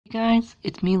Guys,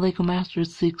 it's me, Lego Master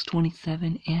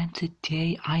 627, and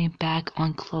today I am back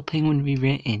on Club Penguin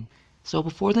Rewritten. So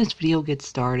before this video gets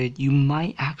started, you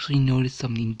might actually notice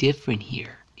something different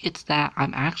here. It's that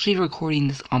I'm actually recording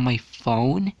this on my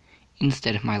phone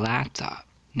instead of my laptop.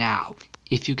 Now,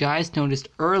 if you guys noticed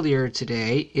earlier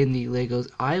today in the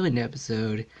Legos Island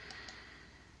episode,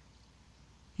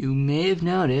 you may have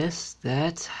noticed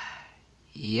that,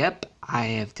 yep, I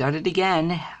have done it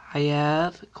again. I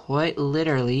have quite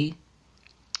literally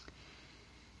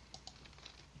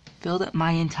filled up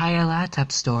my entire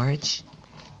laptop storage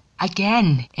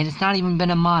again, and it's not even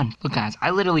been a month. Look guys,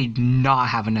 I literally do not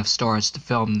have enough storage to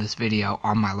film this video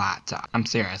on my laptop. I'm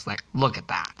serious, like, look at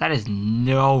that. That is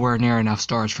nowhere near enough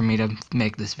storage for me to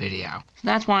make this video.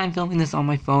 That's why I'm filming this on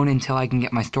my phone until I can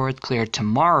get my storage cleared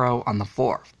tomorrow on the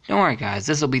 4th. Don't worry guys,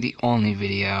 this will be the only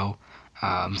video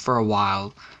for a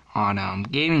while on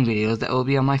gaming videos that will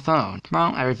be on my phone.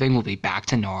 Tomorrow everything will be back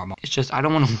to normal. It's just I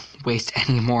don't want to waste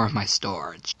any more of my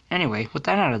storage. Anyway, with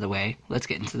that out of the way, let's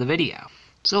get into the video.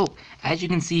 So, as you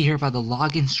can see here by the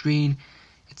login screen,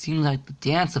 it seems like the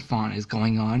dance-a-thon is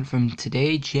going on from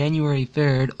today, January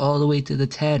 3rd, all the way to the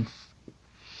 10th.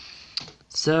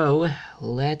 So,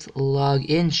 let's log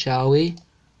in, shall we?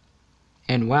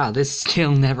 And wow, this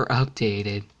still never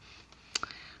updated.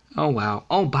 Oh wow.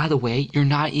 Oh, by the way, you're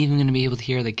not even going to be able to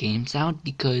hear the game sound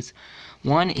because,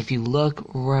 one, if you look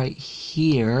right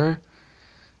here,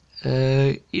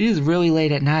 it is really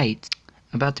late at night.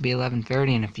 About to be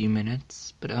 11:30 in a few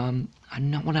minutes, but I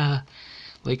don't want to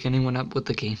wake anyone up with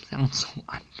the game sound, so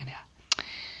I'm gonna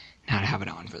not have it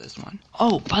on for this one.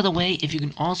 Oh, by the way, if you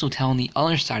can also tell on the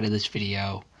other side of this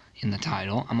video in the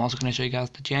title, I'm also going to show you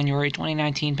guys the January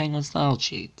 2019 Penguin style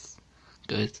sheets.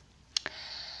 Good.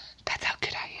 That's how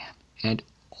good I am. And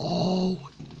oh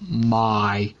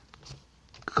my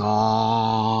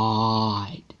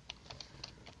god.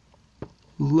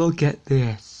 Look at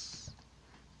this.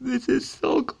 This is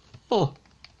so cool. Oh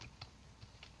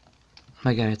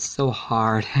my god, it's so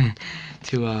hard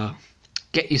to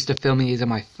get used to filming these on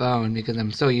my phone because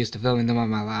I'm so used to filming them on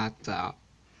my laptop.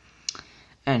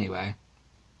 Anyway.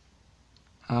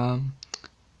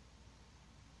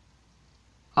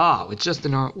 Oh, it's just the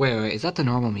normal. Wait, is that the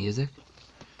normal music?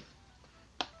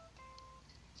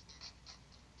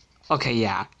 Okay,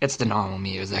 yeah, it's the normal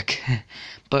music.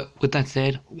 But with that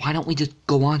said, why don't we just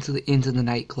go on to into the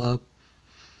nightclub?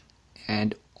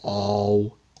 And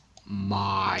oh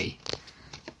my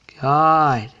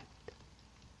god.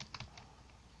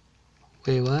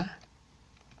 Wait, what?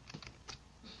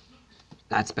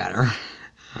 That's better.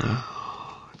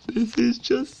 This is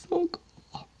just so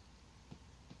cool.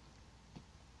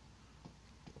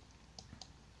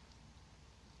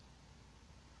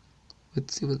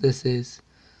 Let's see what this is.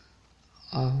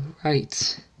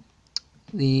 Alright.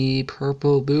 The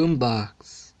purple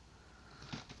boombox.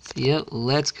 So yeah,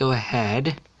 let's go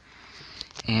ahead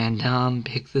and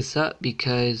pick this up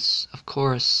because, of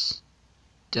course,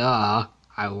 duh,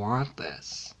 I want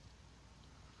this.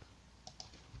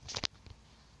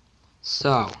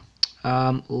 So,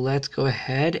 let's go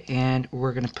ahead and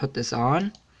we're gonna put this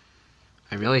on.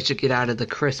 I really should get out of the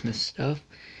Christmas stuff,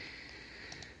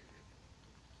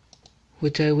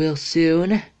 which I will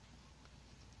soon.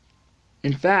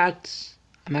 In fact,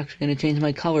 I'm actually going to change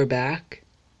my color back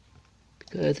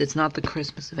because it's not the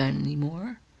Christmas event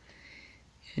anymore.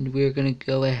 And we're going to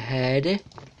go ahead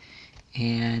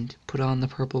and put on the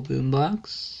purple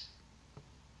boombox.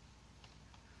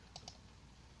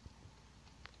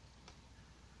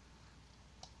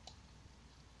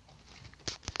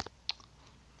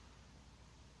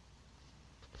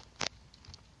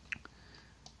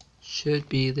 Should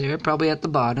be there, probably at the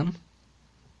bottom.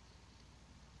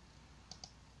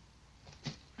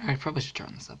 I probably should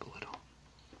turn this up a little.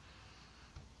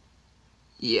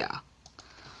 Yeah.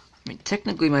 I mean,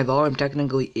 technically my volume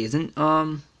technically isn't,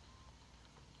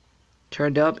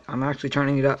 turned up. I'm actually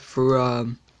turning it up for, a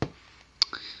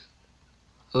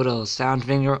little sound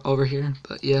finger over here,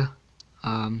 but yeah.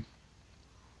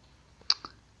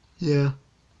 Yeah.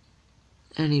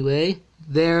 Anyway,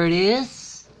 there it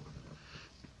is.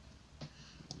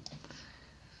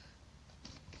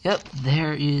 Yep,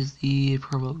 there is the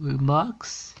purple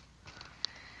boombox.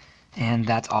 And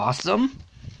that's awesome.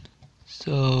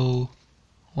 So,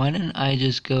 why don't I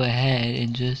just go ahead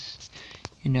and just,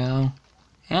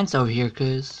 hands over here,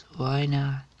 because why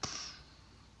not?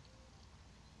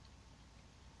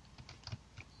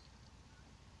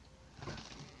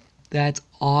 That's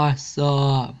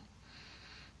awesome.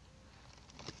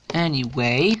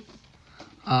 Anyway,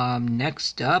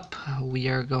 next up, we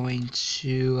are going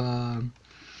to,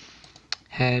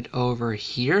 head over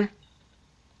here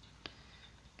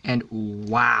And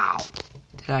wow,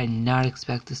 did I not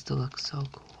expect this to look so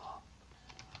cool.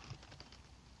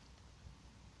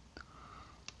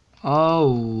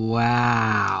 Oh,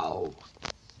 wow.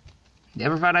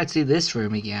 Never thought I'd see this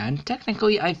room again.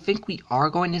 Technically, I think we are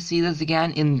going to see this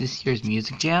again in this year's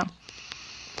music jam.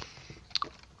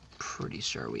 Pretty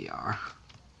sure we are.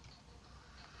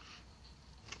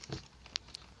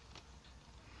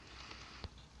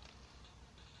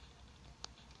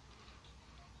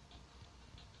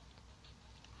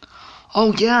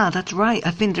 Oh yeah, that's right.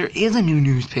 I think there is a new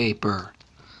newspaper.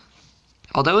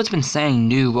 Although it's been saying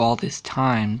new all this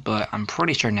time, but I'm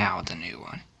pretty sure now it's a new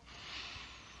one.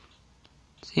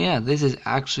 So yeah, this is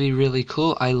actually really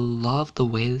cool. I love the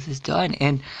way this is done.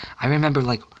 And I remember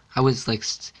like I was like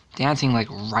dancing like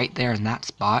right there in that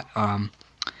spot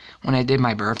when I did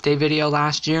my birthday video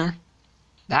last year.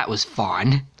 That was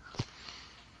fun.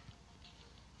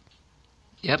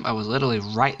 Yep, I was literally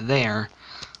right there,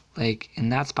 like in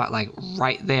that spot, like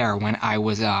right there when I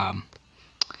was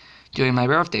doing my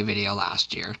birthday video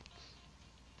last year.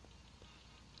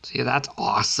 So yeah, that's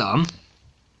awesome.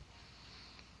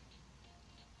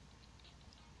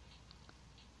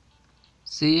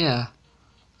 So yeah,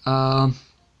 oh,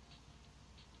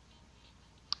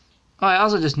 I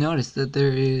also just noticed that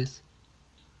there's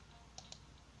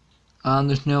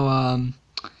no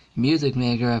music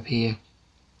maker up here.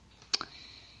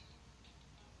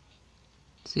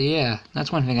 So yeah,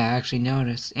 that's one thing I actually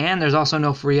noticed. And there's also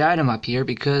no free item up here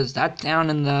because that's down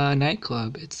in the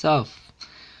nightclub itself.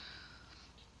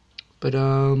 But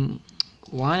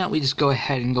why don't we just go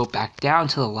ahead and go back down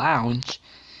to the lounge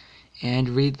and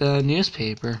read the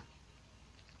newspaper.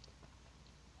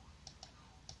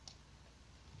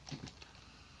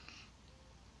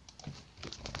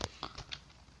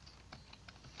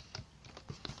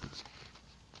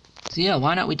 So yeah,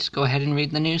 why don't we just go ahead and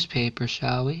read the newspaper,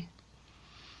 shall we?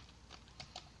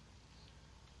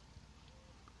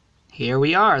 Here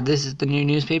we are. This is the new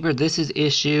newspaper. This is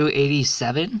issue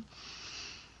 87.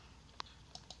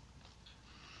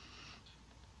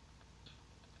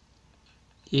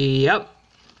 Yep.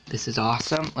 This is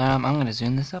awesome. I'm going to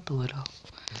zoom this up a little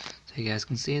so you guys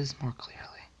can see this more clearly.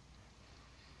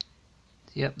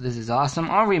 Yep, this is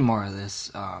awesome. I'll read more of this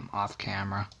off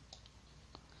camera.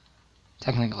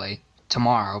 Technically,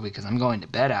 tomorrow, because I'm going to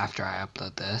bed after I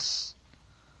upload this.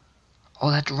 Oh,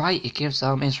 that's right. It gives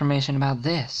information about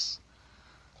this.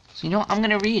 So, you know what? I'm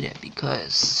going to read it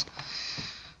because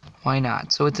why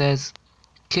not? So it says,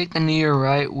 kick the new year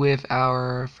right with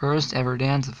our first ever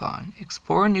dance-a-thon.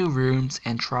 Explore new rooms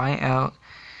and try out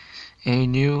a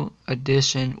new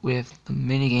addition with the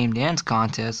minigame dance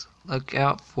contest. Look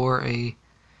out for a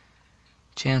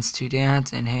chance to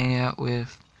dance and hang out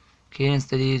with Cadence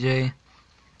the DJ,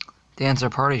 dancer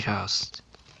party host.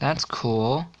 That's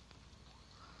cool.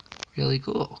 Really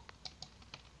cool.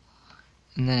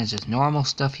 And then it's just normal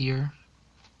stuff here.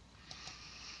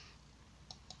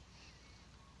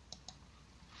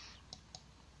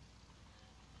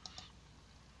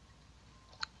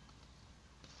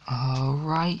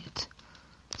 Alright.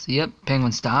 So yep,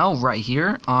 Penguin Style right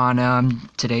here on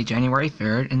today, January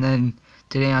 3rd. And then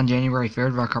today on January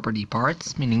 3rd, Rockharper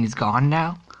departs, meaning he's gone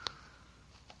now.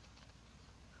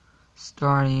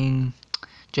 Starting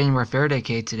January 3rd,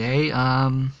 aka today,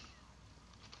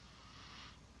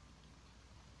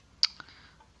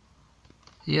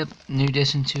 yep, new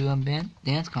addition to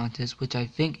dance contest, which I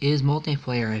think is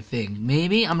multiplayer, I think.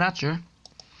 Maybe? I'm not sure.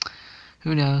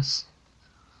 Who knows?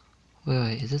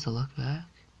 Wait, is this a look back?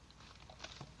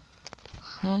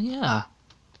 Oh, yeah.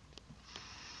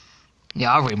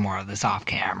 Yeah, I'll read more of this off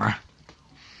camera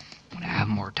when I have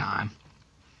more time.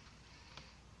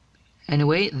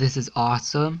 Anyway, this is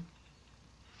awesome.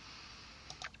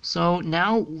 So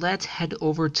now let's head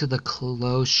over to the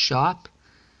clothes shop.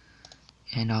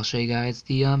 And I'll show you guys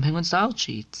the Penguin Style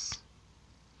sheets.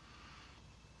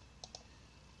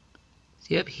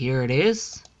 Yep, here it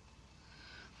is.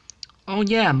 Oh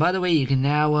yeah, and by the way, you can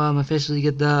now officially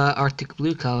get the Arctic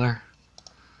Blue color.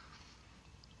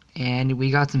 And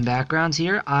we got some backgrounds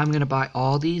here. I'm going to buy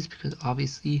all these because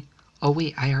obviously... Oh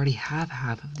wait, I already have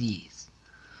half of these.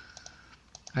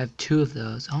 I have 2 of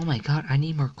those. Oh my god, I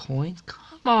need more coins?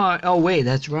 Come on! Oh wait,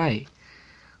 that's right.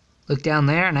 Look down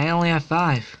there and I only have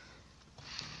 5.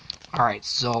 Alright,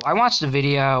 so I watched a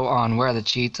video on where the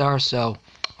cheats are, so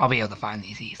I'll be able to find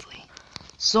these easily.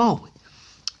 So,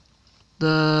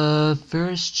 the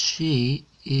first sheet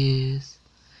is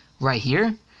right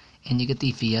here, and you get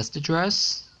the Fiesta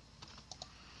dress.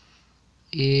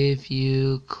 If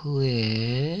you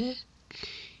click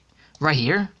right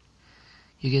here,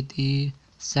 you get the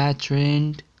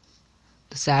Saturn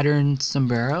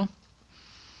sombrero.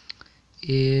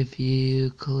 if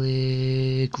you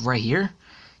click right here,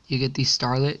 you get the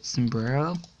Starlit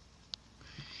Sombrero.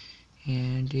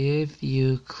 And if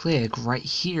you click right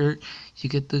here, you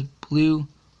get the blue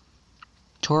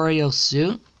Torio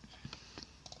suit.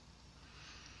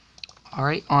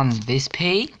 Alright, on this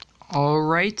page.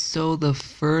 Alright, so the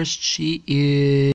first sheet is